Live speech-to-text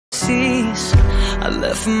empties I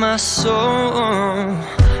left my soul.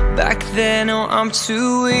 Back then, oh, I'm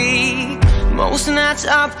too weak. Most nights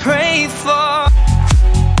I pray for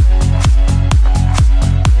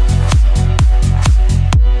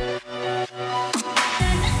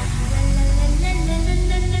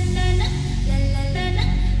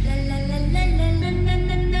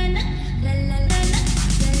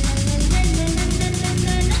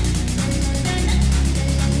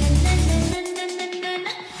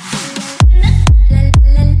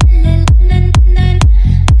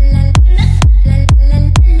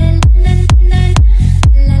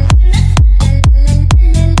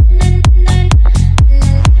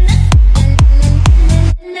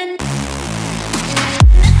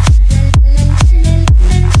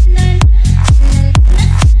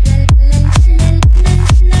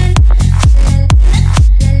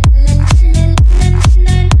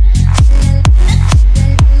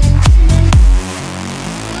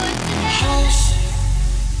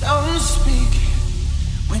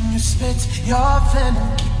your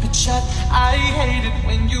venom, keep it shut. I hate it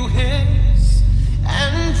when you hiss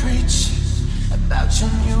and preach about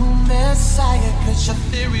your new messiah, 'cause your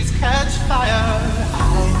theories catch fire.